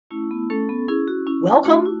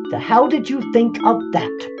Welcome to How Did You Think of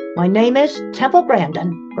That? My name is Temple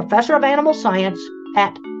Grandin, Professor of Animal Science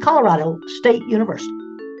at Colorado State University.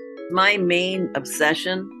 My main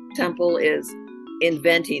obsession, Temple, is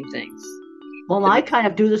inventing things. Well, I kind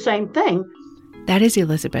of do the same thing. That is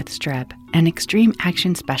Elizabeth Streb, an extreme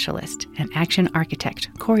action specialist, an action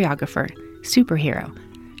architect, choreographer, superhero,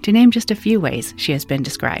 to name just a few ways she has been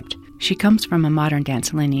described. She comes from a modern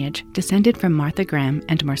dance lineage descended from Martha Graham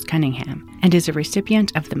and Merce Cunningham, and is a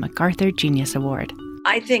recipient of the MacArthur Genius Award.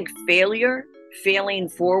 I think failing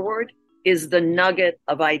forward, is the nugget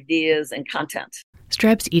of ideas and content.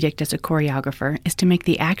 Streb's edict as a choreographer is to make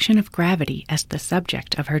the action of gravity as the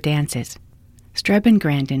subject of her dances. Streb and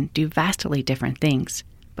Grandin do vastly different things,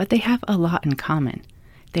 but they have a lot in common.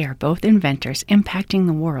 They are both inventors impacting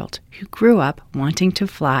the world who grew up wanting to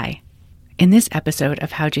fly. In this episode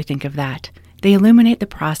of How'd You Think of That?, they illuminate the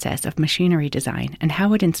process of machinery design and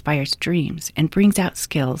how it inspires dreams and brings out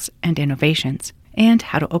skills and innovations, and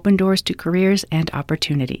how to open doors to careers and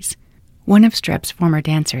opportunities. One of Streb's former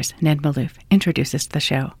dancers, Ned Malouf, introduces the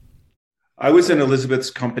show. I was in Elizabeth's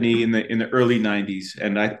company in the early 90s,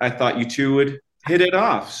 and I thought you two would hit it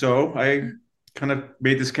off. So I kind of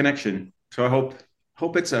made this connection. So I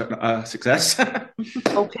hope it's a success.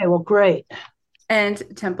 Okay, well, great. And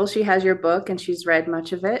Temple, she has your book and she's read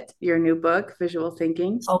much of it, your new book, Visual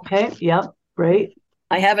Thinking. Okay, yep, great.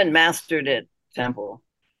 I haven't mastered it, Temple.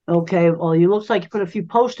 Okay, well, you looks like you put a few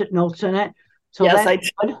Post-it notes in it. So yes,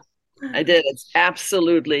 good. I did. It's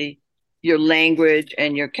absolutely, your language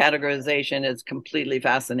and your categorization is completely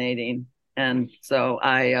fascinating. And so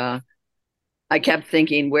I kept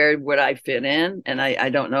thinking, where would I fit in? And I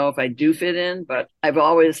don't know if I do fit in, but I've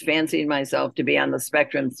always fancied myself to be on the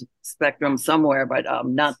spectrum somewhere, but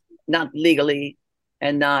not legally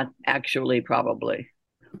and not actually, probably.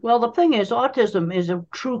 Well, the thing is, autism is a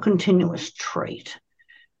true continuous trait.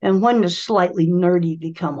 And when does slightly nerdy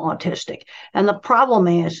become autistic? And the problem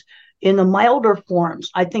is, in the milder forms,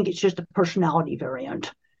 I think it's just a personality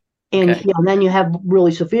variant. And Okay. Then you have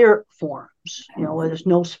really severe forms, where there's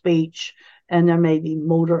no speech, and there may be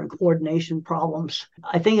motor and coordination problems.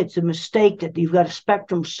 I think it's a mistake that you've got a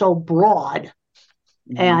spectrum so broad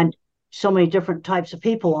and so many different types of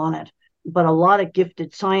people on it. But a lot of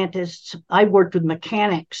gifted scientists, I worked with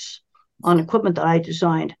mechanics on equipment that I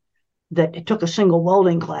designed that it took a single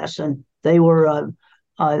welding class, and they were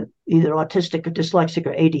either autistic or dyslexic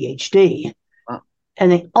or ADHD. Wow.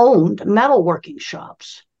 And they owned metalworking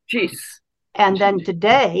shops. Jeez. And then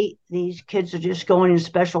today, these kids are just going into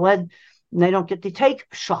special ed, and they don't get to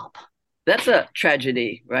take shop. That's a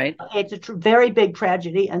tragedy, right? It's a very big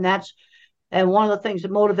tragedy, and one of the things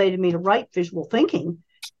that motivated me to write Visual Thinking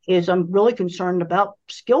is I'm really concerned about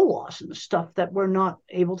skill loss and the stuff that we're not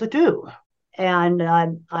able to do. And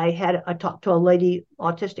I talked to a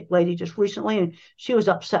autistic lady just recently, and she was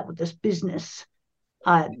upset with this business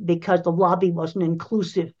because the lobby wasn't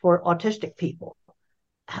inclusive for autistic people.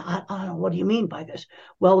 I don't know, what do you mean by this?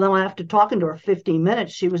 Well, then after talking to her 15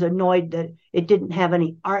 minutes, she was annoyed that it didn't have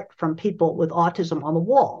any art from people with autism on the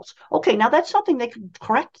walls. Okay, now that's something they can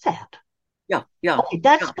correct that. Yeah. Okay,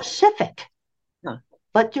 that's specific. Yeah.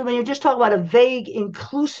 But when you just talk about a vague,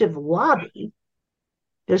 inclusive lobby,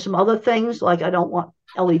 there's some other things, like I don't want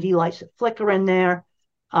LED lights that flicker in there.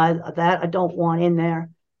 That I don't want in there.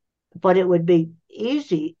 But it would be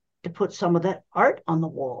easy to put some of that art on the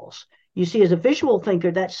walls. You see, as a visual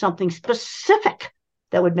thinker, that's something specific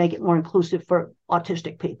that would make it more inclusive for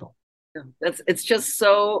autistic people. It's just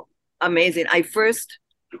so amazing. I first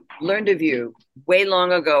learned of you way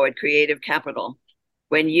long ago at Creative Capital,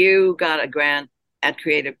 when you got a grant at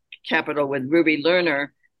Creative Capital with Ruby Lerner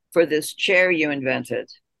for this chair you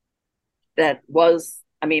invented. That was,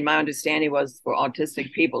 my understanding was for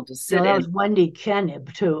autistic people to sit in. That was Wendy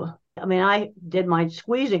Kenib, too. I did my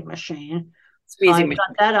squeezing machine. I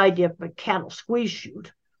got that idea for cattle squeeze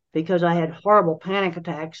chute because I had horrible panic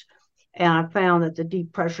attacks, and I found that the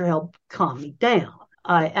deep pressure helped calm me down.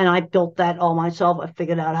 And I built that all myself. I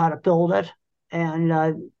figured out how to build it, and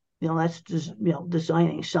that's just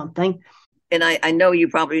designing something. And I know you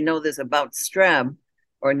probably know this about Streb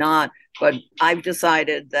or not, but I've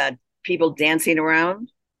decided that people dancing around,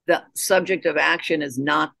 the subject of action is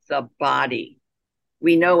not the body.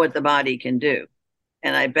 We know what the body can do.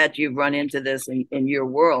 And I bet you've run into this in your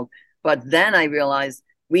world. But then I realized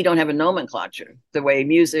we don't have a nomenclature, the way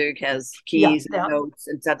music has keys and notes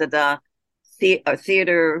and da-da-da.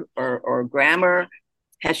 Theater or grammar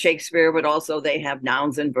has Shakespeare, but also they have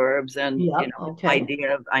nouns and verbs and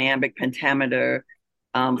idea of iambic pentameter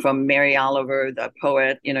from Mary Oliver, the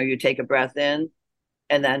poet. You take a breath in,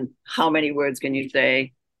 and then how many words can you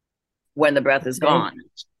say when the breath is gone.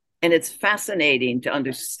 And it's fascinating to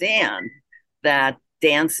understand that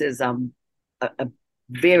dance is a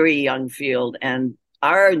very young field, and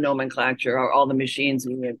our nomenclature are all the machines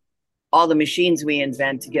we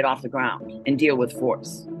invent to get off the ground and deal with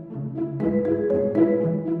force.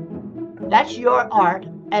 That's your art,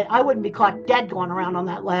 and I wouldn't be caught dead going around on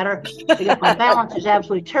that ladder because my balance is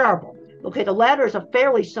absolutely terrible. Okay, the ladder is a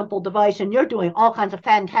fairly simple device, and you're doing all kinds of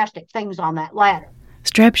fantastic things on that ladder.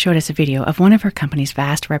 Streb showed us a video of one of her company's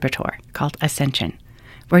vast repertoire called Ascension,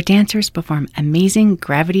 where dancers perform amazing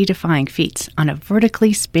gravity-defying feats on a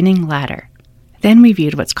vertically spinning ladder. Then we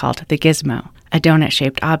viewed what's called the gizmo, a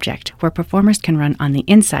donut-shaped object where performers can run on the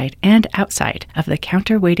inside and outside of the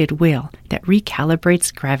counterweighted wheel that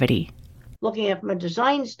recalibrates gravity. Looking at it from a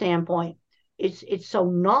design standpoint, it's so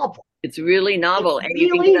novel. It's really novel.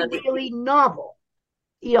 It's really novel.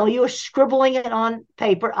 You know, you're scribbling it on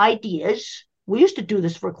paper, ideas. We used to do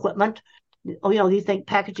this for equipment. You know, you think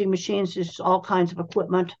packaging machines is all kinds of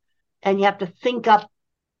equipment, and you have to think up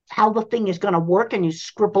how the thing is going to work, and you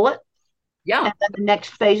scribble it. Yeah. And then the next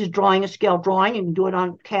phase is drawing a scale drawing. You can do it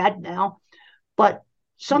on CAD now. But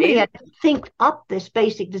somebody had to think up this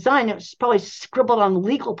basic design. It was probably scribbled on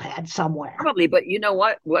legal pad somewhere. Probably, but you know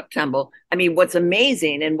what, Temple? I mean, what's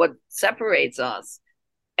amazing and what separates us,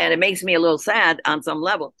 and it makes me a little sad on some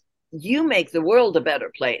level, you make the world a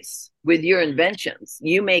better place with your inventions.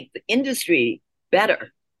 You make the industry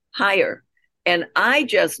better, higher. And I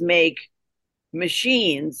just make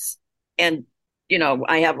machines, and, you know,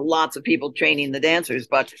 I have lots of people training the dancers,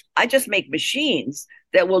 but I just make machines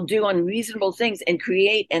that will do unreasonable things and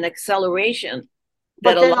create an acceleration.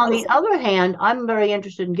 But then on the other hand, I'm very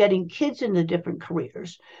interested in getting kids into different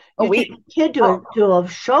careers. You take a kid to a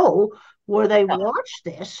show where they watch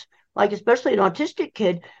this, like especially an autistic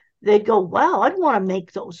kid, they'd go, wow, I'd want to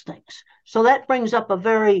make those things. So that brings up a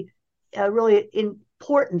very, really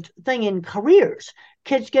important thing in careers.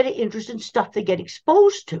 Kids get interested in stuff they get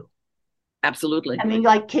exposed to. Absolutely. I mean,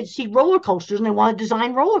 like kids see roller coasters and they want to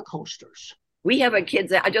design roller coasters. We have I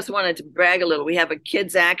just wanted to brag a little. We have a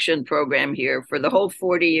kids action program here for the whole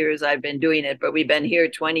 40 years I've been doing it, but we've been here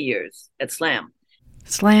 20 years at SLAM.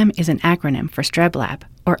 SLAM is an acronym for Streb Lab,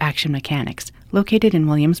 or Action Mechanics, located in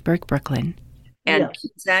Williamsburg, Brooklyn. And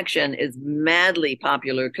Kids Action is madly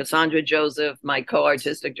popular. Cassandra Joseph, my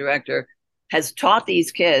co-artistic director, has taught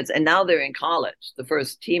these kids, and now they're in college, the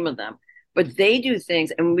first team of them. But they do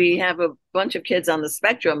things, and we have a bunch of kids on the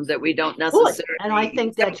spectrum that we don't necessarily... Good. And I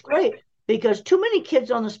think that's great, because too many kids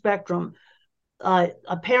on the spectrum,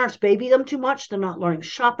 parents baby them too much. They're not learning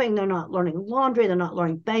shopping. They're not learning laundry. They're not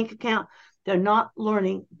learning bank account. They're not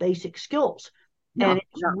learning basic skills. And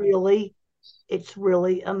it's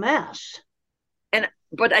really a mess.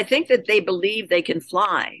 But I think that they believe they can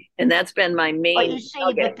fly, and that's been my main. But you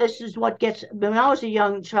see, but this is what gets. When I was a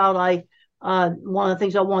young child, one of the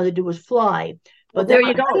things I wanted to do was fly. But there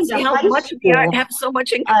you go. See how much we have so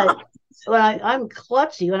much in common. I'm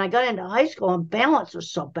klutzy. When I got into high school, and balance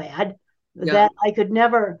was so bad that I could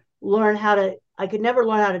never learn how to. I could never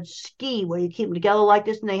learn how to ski, where you keep them together like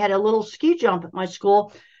this. And they had a little ski jump at my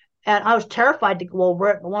school, and I was terrified to go over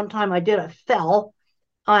it. But one time I did, I fell.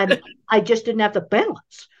 I just didn't have the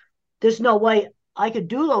balance. There's no way I could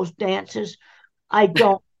do those dances. I'm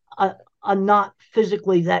not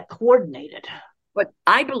physically that coordinated. But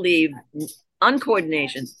I believe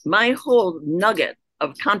uncoordination, my whole nugget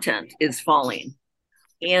of content is falling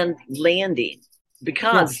and landing,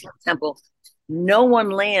 because, Temple, no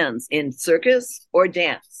one lands in circus or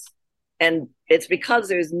dance. And it's because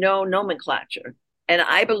there's no nomenclature. And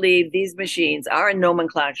I believe these machines are a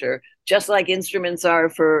nomenclature, just like instruments are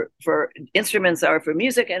for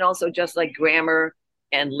music, and also just like grammar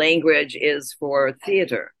and language is for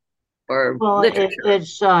theater or literature.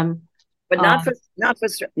 But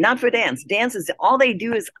not for dance. Dance is all they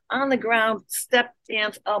do is on the ground step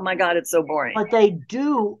dance. Oh my God, it's so boring. But they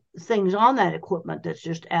do things on that equipment that's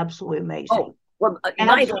just absolutely amazing. Oh, well,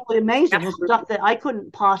 absolutely amazing. Absolutely. Stuff that I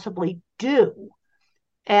couldn't possibly do.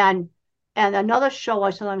 And another show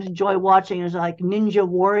I sometimes enjoy watching is like Ninja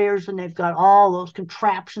Warriors, and they've got all those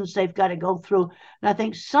contraptions they've got to go through. And I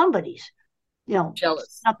think somebody's,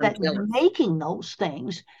 jealous. Making those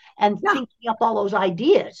things and thinking up all those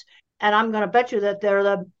ideas. And I'm going to bet you that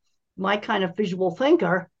they're my kind of visual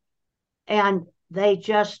thinker, and they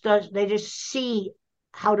just see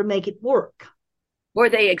how to make it work. Or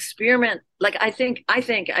they experiment. Like I think I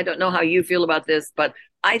don't know how you feel about this, but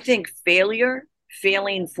I think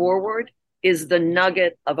failing forward is the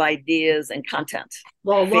nugget of ideas and content.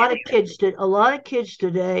 Well, a lot of kids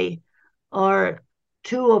today are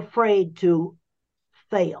too afraid to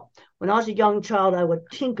fail. when I was a young child, I would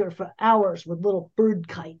tinker for hours with little bird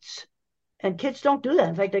kites. And kids don't do that.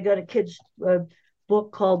 In fact, I got a kid's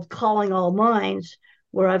book called Calling All Minds,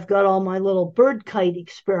 where I've got all my little bird kite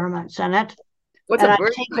experiments in it. What's and a I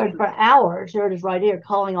bird tinkered kite? for hours. There it is right here,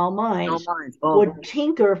 Calling All Minds. All minds. Oh. Would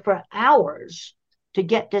tinker for hours to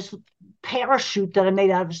get this parachute that I made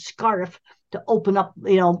out of a scarf to open up,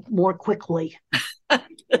 more quickly.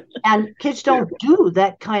 And kids don't do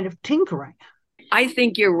that kind of tinkering. I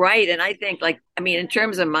think you're right. And I think, in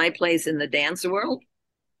terms of my place in the dance world,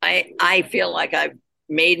 I feel like I've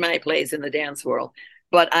made my place in the dance world,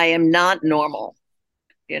 but I am not normal,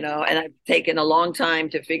 and I've taken a long time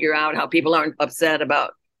to figure out how people aren't upset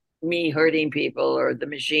about me hurting people or the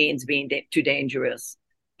machines being too dangerous.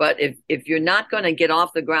 But if you're not going to get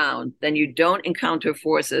off the ground, then you don't encounter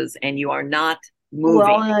forces and you are not moving.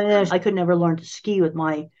 Well, I could never learn to ski with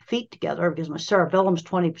my feet together because my cerebellum's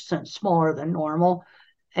 20% smaller than normal.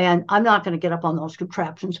 And I'm not going to get up on those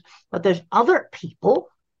contraptions. But there's other people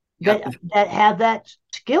that have that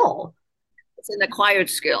skill. It's an acquired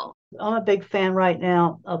skill. I'm a big fan right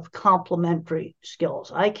now of complementary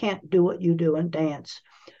skills. I can't do what you do in dance,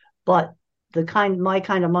 but my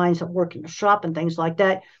kind of minds that work in the shop and things like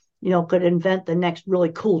that, could invent the next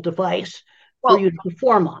really cool device for you to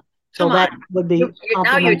perform on. So that would be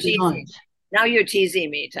complementary minds. Now you're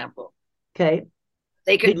teasing me, Temple. Okay.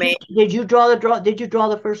 They could Did you draw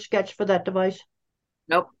the first sketch for that device?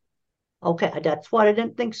 Nope. Okay, that's what I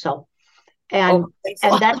didn't think so. And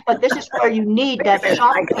but this is where you need that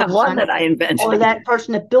shop person one that I invented, or that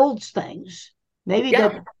person that builds things, maybe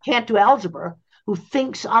that can't do algebra, who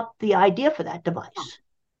thinks up the idea for that device.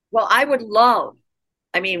 Well, I would love.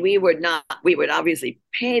 We would obviously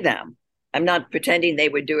pay them. I'm not pretending they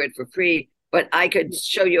would do it for free, but I could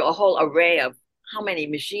show you a whole array of how many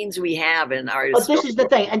machines we have in our. But this is the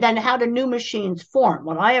thing, and then how do new machines form?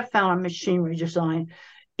 What I have found in machinery design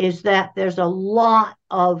is that there's a lot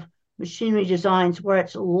of machinery designs where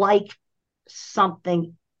it's like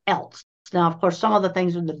something else. Now, of course, some of the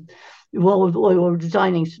things we're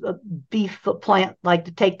designing a beef plant, like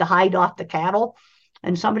to take the hide off the cattle,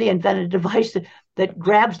 and somebody invented a device that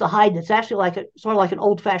grabs the hide that's actually sort of like an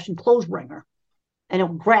old-fashioned clothes wringer, and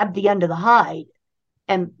it'll grab the end of the hide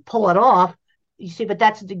and pull it off. You see, but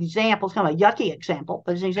that's an example. It's kind of a yucky example,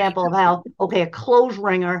 but it's an example of how, a clothes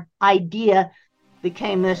wringer idea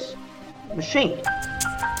became this machine.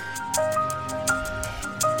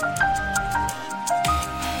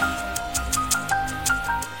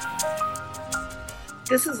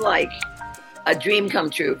 This is like a dream come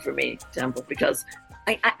true for me, Temple, because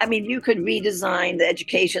you could redesign the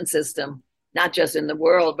education system, not just in the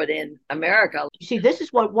world, but in America. You see, this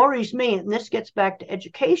is what worries me, and this gets back to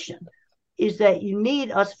education, is that you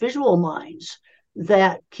need us visual minds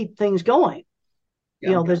that keep things going.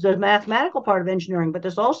 Yeah. There's the mathematical part of engineering, but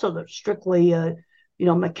there's also the strictly,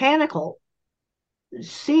 mechanical,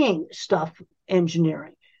 seeing stuff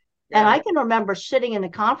engineering. Yeah. And I can remember sitting in the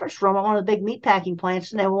conference room at one of the big meatpacking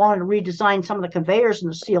plants, and they wanted to redesign some of the conveyors in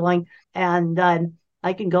the ceiling. And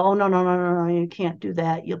I can go, oh, no, you can't do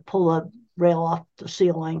that. You pull a rail off the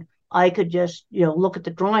ceiling. I could just, look at the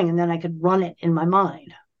drawing, and then I could run it in my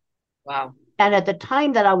mind. Wow. And at the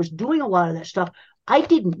time that I was doing a lot of that stuff, I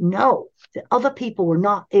didn't know that other people were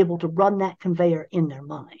not able to run that conveyor in their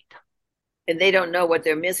mind. And they don't know what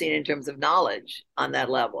they're missing in terms of knowledge on that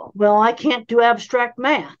level. Well, I can't do abstract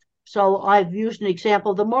math. So I've used an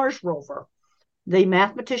example of the Mars rover. The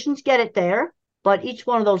mathematicians get it there, but each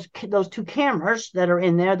one of those two cameras that are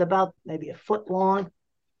in there, they're about maybe a foot long.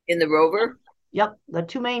 In the rover? Yep, the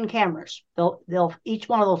two main cameras. They'll each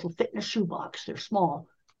one of those will fit in a shoebox. They're small.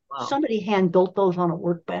 Wow. Somebody hand built those on a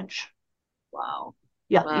workbench. Wow.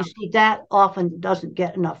 Yeah, wow. You see, that often doesn't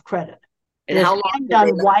get enough credit. And there's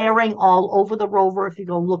hand-done wiring all over the rover. If you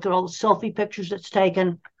go look at all the selfie pictures it's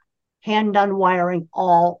taken, hand-done wiring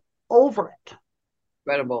all over it.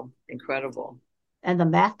 Incredible. And the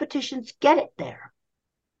mathematicians get it there.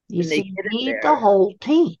 You need the whole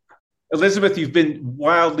team. Elizabeth, you've been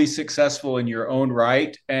wildly successful in your own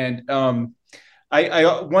right. And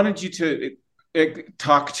I wanted you to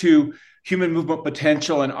talk to human movement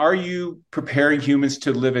potential. And are you preparing humans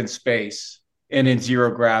to live in space and in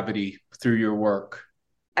zero gravity through your work?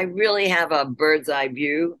 I really have a bird's eye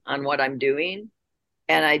view on what I'm doing.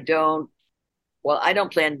 And I don't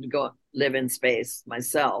plan to go live in space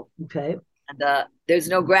myself. Okay. And there's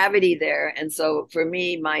no gravity there. And so for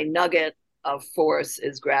me, my nugget of force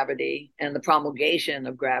is gravity and the promulgation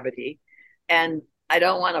of gravity. And I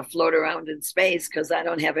don't want to float around in space because I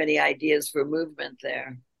don't have any ideas for movement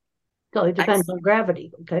there. So it depends on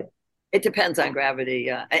gravity. Okay. It depends on gravity.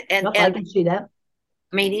 Yeah. And I can see that.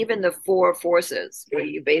 I mean, even the four forces, where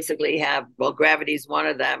you basically have, well, gravity is one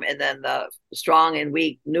of them, and then the strong and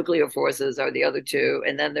weak nuclear forces are the other two,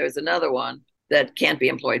 and then there's another one that can't be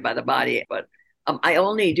employed by the body. But I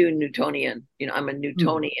only do Newtonian. I'm a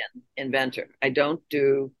Newtonian inventor. I don't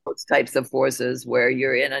do those types of forces where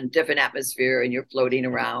you're in a different atmosphere and you're floating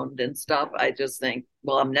around and stuff. I just think,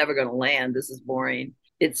 well, I'm never going to land. This is boring.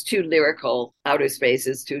 It's too lyrical. Outer space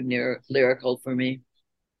is too lyrical for me.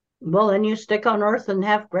 Well, then you stick on Earth and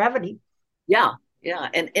have gravity. Yeah.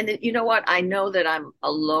 And you know what? I know that I'm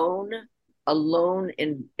alone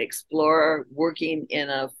in explorer working in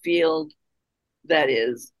a field that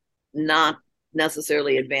is not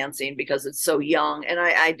necessarily advancing because it's so young. And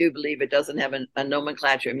I do believe it doesn't have a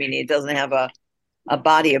nomenclature, meaning it doesn't have a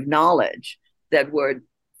body of knowledge that would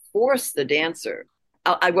force the dancer.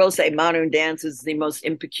 I will say modern dance is the most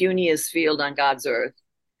impecunious field on God's earth.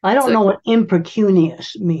 I don't know what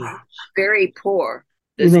impecunious means. Very poor.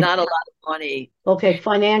 There's not a lot of money. Okay,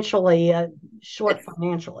 financially, short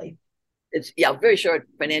financially. It's very short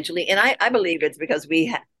financially, and I believe it's because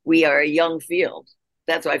we are a young field.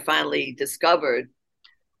 That's what I finally discovered.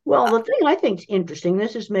 Well, the thing I think is interesting,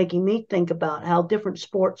 this is making me think about how different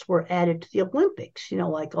sports were added to the Olympics.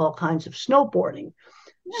 Like all kinds of snowboarding,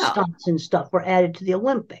 stunts and stuff were added to the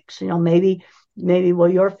Olympics. Maybe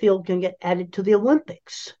your field can get added to the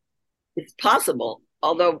Olympics. It's possible,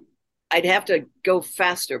 although I'd have to go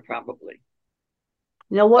faster probably.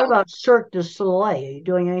 What about Cirque du Soleil? Are you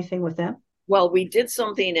doing anything with them? Well, we did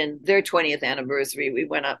something in their 20th anniversary.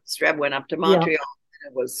 Streb went up to Montreal. Yeah.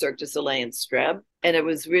 It was Cirque du Soleil and Streb. And it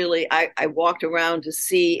was really, I walked around to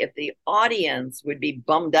see if the audience would be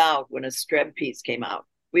bummed out when a Streb piece came out.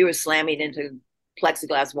 We were slamming into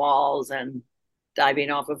plexiglass walls and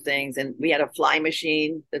diving off of things. And we had a fly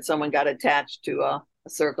machine that someone got attached to a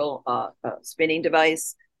circle, a spinning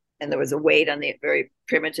device. And there was a weight on the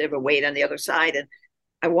weight on the other side. And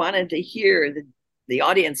I wanted to hear the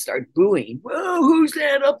audience start booing. Whoa, who's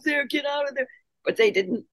that up there? Get out of there. But they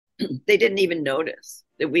didn't even notice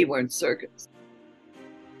that we weren't circus.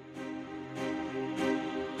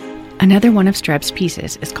 Another one of Streb's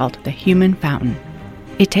pieces is called The Human Fountain.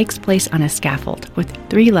 It takes place on a scaffold with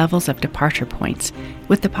 3 levels of departure points,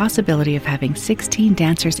 with the possibility of having 16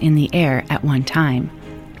 dancers in the air at one time,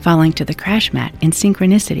 falling to the crash mat in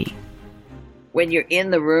synchronicity. When you're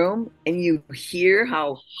in the room and you hear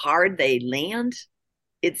how hard they land,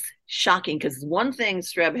 it's shocking, because one thing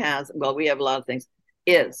Streb has, well, we have a lot of things,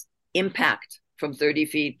 is impact from 30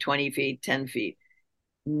 feet, 20 feet, 10 feet.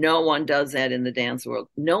 No one does that in the dance world.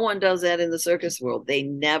 No one does that in the circus world. They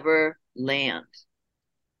never land.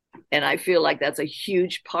 And I feel like that's a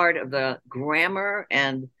huge part of the grammar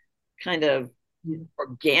and kind of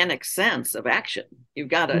organic sense of action. You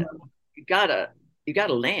gotta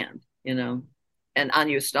land, and on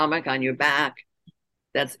your stomach, on your back.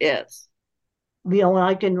 That's it.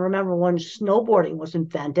 I can remember when snowboarding was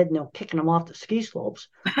invented and they were kicking them off the ski slopes.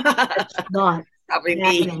 That's not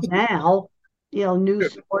happening now. New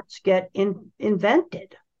sports get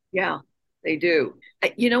invented. Yeah, they do.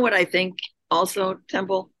 You know what I think also,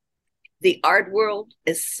 Temple? The art world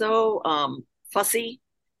is so fussy,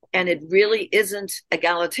 and it really isn't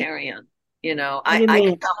egalitarian. What do you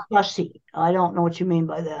mean fussy? I don't know what you mean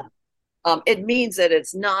by that. It means that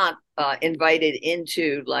it's not invited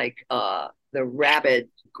into like the rabid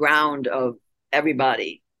ground of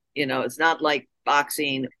everybody. It's not like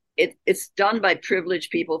boxing. It's done by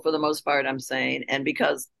privileged people for the most part, I'm saying. And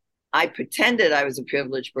because I pretended I was a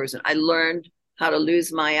privileged person, I learned how to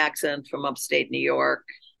lose my accent from upstate New York.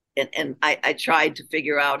 And I tried to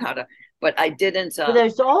figure out how to, but I didn't. But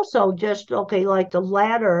there's also just, like the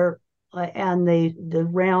ladder and the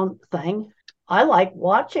round thing. I like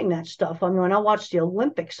watching that stuff. I mean, when I watch the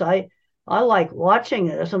Olympics, I like watching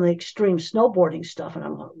it, some of the extreme snowboarding stuff. And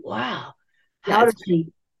I'm like, wow, how does he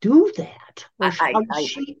do that?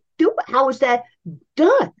 How is that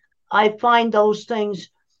done? I find those things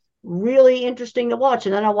really interesting to watch.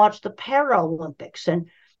 And then I watch the Paralympics and,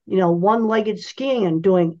 one-legged skiing and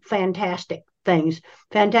doing fantastic things,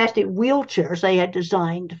 fantastic wheelchairs they had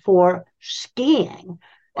designed for skiing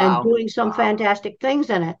and doing some fantastic things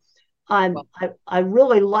in it. I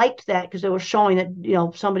really liked that because they were showing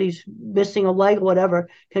that, somebody's missing a leg or whatever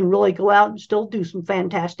can really go out and still do some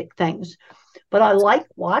fantastic things. But I like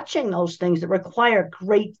watching those things that require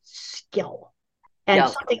great skill and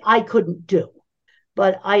something I couldn't do.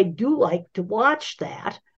 But I do like to watch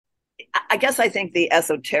that. I guess I think the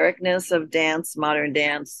esotericness of dance, modern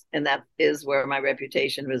dance, and that is where my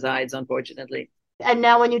reputation resides, unfortunately. And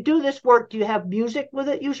now when you do this work, do you have music with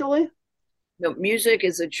it usually? No, music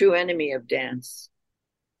is a true enemy of dance.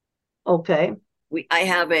 Okay. I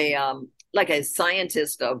have a like a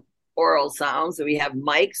scientist of oral sounds. So we have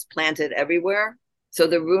mics planted everywhere, so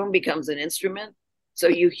the room becomes an instrument. So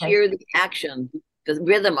you hear the action, the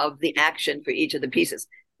rhythm of the action for each of the pieces.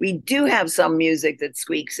 We do have some music that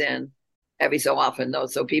squeaks in every so often, though,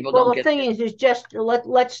 so people don't get. Well, the thing is just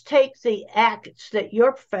let's take the acts that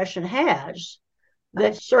your profession has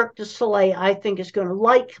that Cirque du Soleil, I think, is going to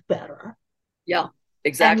like better. Yeah,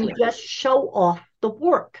 exactly. And you just show off the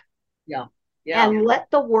work. Yeah, yeah. And let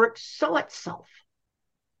the work sell itself.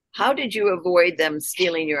 How did you avoid them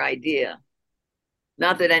stealing your idea?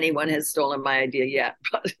 Not that anyone has stolen my idea yet,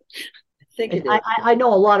 but I think it is. I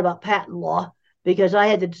know a lot about patent law because I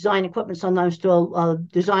had to design equipment sometimes to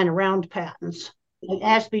design around patents. It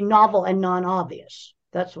has to be novel and non-obvious.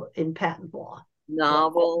 That's what in patent law.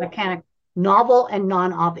 Novel. Mechanic. Novel and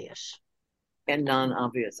non-obvious. And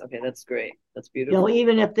non-obvious. Okay, that's great. That's beautiful.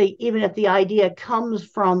 Even if the idea comes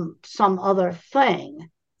from some other thing,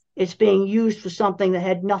 it's being used for something that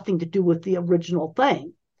had nothing to do with the original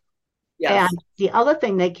thing. Yes. And the other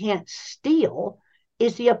thing they can't steal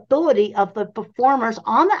is the ability of the performers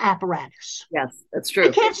on the apparatus. Yes, that's true.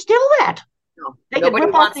 They can't steal that. No, they can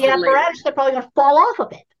rip off the apparatus. They're probably going to fall off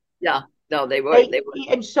of it. Yeah, no, they would. They would.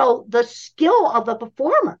 And so the skill of the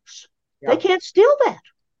performers, they can't steal that.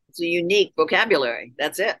 It's a unique vocabulary.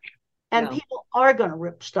 That's it. And people are going to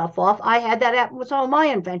rip stuff off. I had that happen with some of my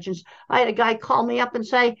inventions. I had a guy call me up and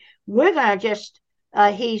say, we're going to just,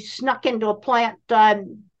 he snuck into a plant,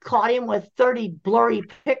 caught him with 30 blurry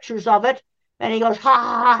pictures of it. And he goes, ha,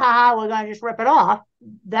 ha, ha, ha, we're going to just rip it off.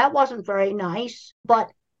 That wasn't very nice,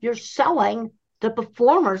 but you're selling the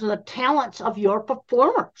performers and the talents of your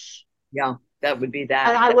performers. Yeah, that would be that.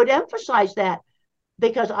 And I would emphasize that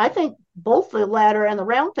because I think both the ladder and the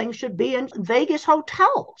round thing should be in Vegas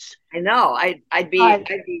hotels. I know. I'd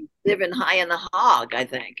be living high in the hog, I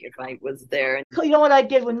think, if I was there. You know what I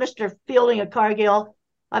did with Mr. Fielding at Cargill?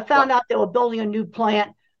 I found out they were building a new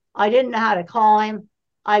plant. I didn't know how to call him.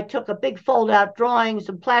 I took a big fold-out drawing,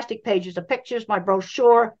 some plastic pages of pictures, my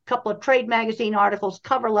brochure, a couple of trade magazine articles,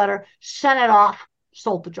 cover letter, sent it off,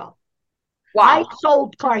 sold the job. Wow. I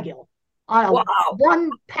sold Cargill on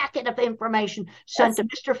one packet of information sent to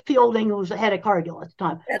Mr. Fielding, who was the head of Cargill at the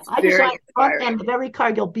time. I designed the front end of every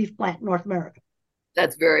Cargill beef plant in North America.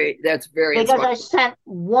 That's very because inspiring. I sent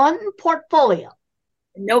one portfolio.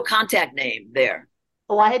 No contact name there.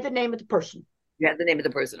 Oh, I had the name of the person. You had the name of the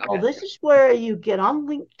person. Okay. Oh, this is where you get on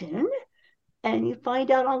LinkedIn and you find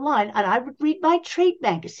out online. And I would read my trade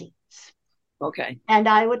magazines. Okay. And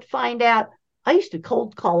I would find out. I used to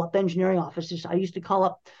cold call up engineering offices. I used to call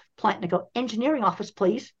up plant and go, engineering office,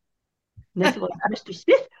 please. And they said, Mr.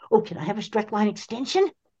 Smith, can I have a straight line extension?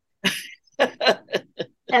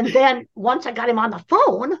 And then once I got him on the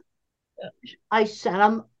phone, I sent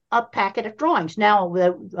him a packet of drawings. Now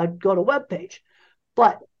I'd go to a webpage,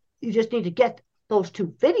 but you just need to get those two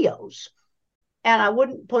videos. And I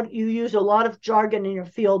wouldn't you use a lot of jargon in your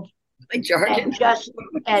field. Jargon.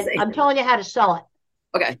 And I'm telling you how to sell it.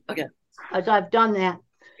 Okay. As I've done that.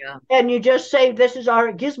 Yeah. And you just say, this is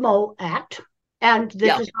our Gizmo Act, and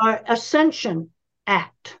this is our Ascension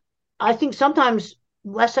Act. I think sometimes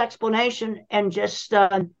less explanation and just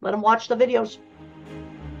let them watch the videos.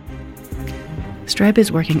 Streb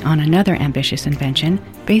is working on another ambitious invention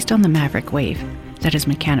based on the Maverick Wave that is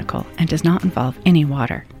mechanical and does not involve any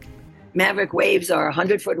water. Maverick waves are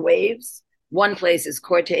 100-foot waves. One place is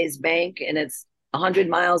Cortez Bank, and it's 100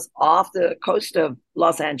 miles off the coast of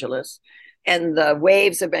Los Angeles. And the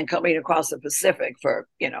waves have been coming across the Pacific for,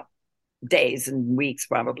 days and weeks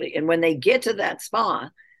probably. And when they get to that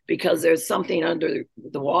spot, because there's something under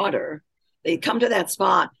the water, they come to that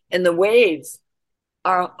spot and the waves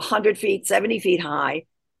are 100 feet, 70 feet high,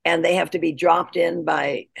 and they have to be dropped in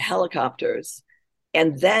by helicopters.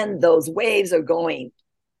 And then those waves are going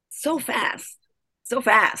so fast.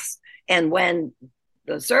 And when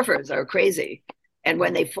the surfers are crazy, and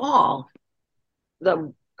when they fall,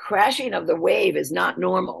 the crashing of the wave is not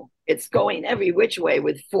normal. It's going every which way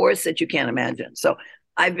with force that you can't imagine. So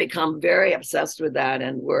I've become very obsessed with that,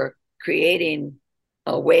 and we're creating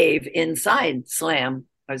a wave inside SLAM,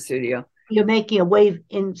 our studio. You're making a wave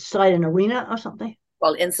inside an arena or something?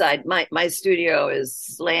 Well, inside my studio is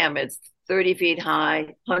SLAM. It's 30 feet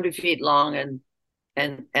high, 100 feet long,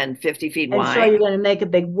 and 50 feet wide. And so you're going to make a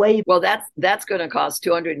big wave. Well, that's going to cost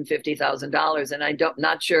 $250,000, and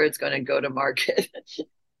not sure it's going to go to market.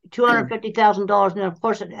 $250,000, and of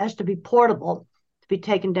course it has to be portable to be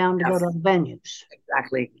taken down to go to the venues.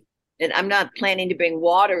 Exactly. And I'm not planning to bring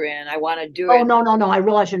water in. I want to do it. Oh, no. I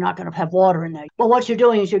realize you're not going to have water in there. But what you're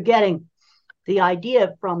doing is you're getting the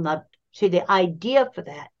idea from the idea for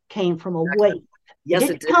that came from a wave. Yes,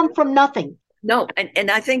 it didn't come from nothing. No,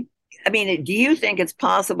 and I think, I mean, do you think it's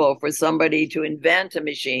possible for somebody to invent a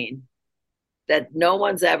machine that no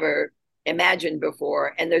one's ever imagined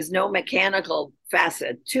before, and there's no mechanical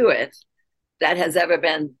facet to it that has ever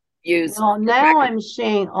been used? Well, now I'm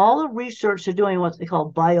seeing all the research are doing what they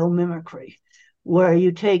call biomimicry, where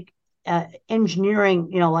you take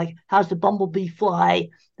engineering, like how's the bumblebee fly,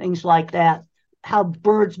 things like that, how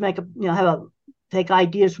birds make take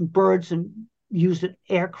ideas from birds and use it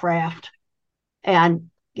aircraft, and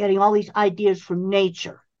getting all these ideas from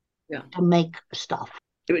nature to make stuff.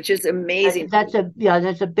 Which is amazing. That's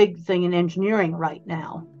a big thing in engineering right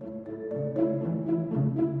now.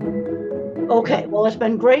 Okay, well, it's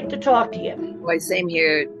been great to talk to you. Well, same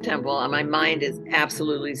here, Temple. My mind is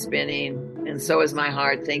absolutely spinning, and so is my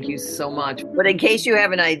heart. Thank you so much. But in case you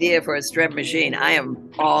have an idea for a Streb machine, I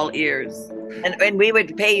am all ears. And we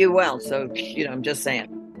would pay you well, so, I'm just saying.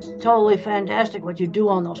 It's totally fantastic what you do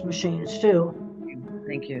on those machines, too.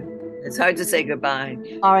 Thank you. It's hard to say goodbye.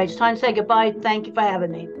 All right, it's time to say goodbye. Thank you for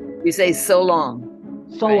having me. You say so long.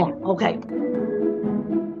 So long. Okay.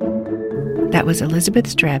 That was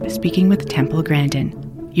Elizabeth Streb speaking with Temple Grandin.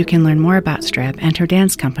 You can learn more about Streb and her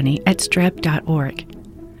dance company at streb.org.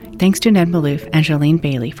 Thanks to Ned Malouf and Jolene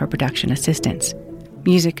Bailey for production assistance.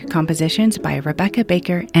 Music compositions by Rebecca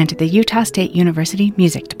Baker and the Utah State University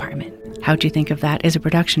Music Department. How'd You Think of That is a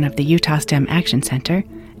production of the Utah STEM Action Center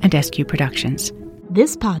and SQ Productions.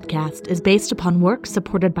 This podcast is based upon work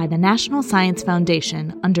supported by the National Science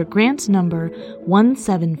Foundation under grant number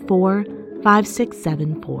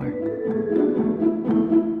 1745674.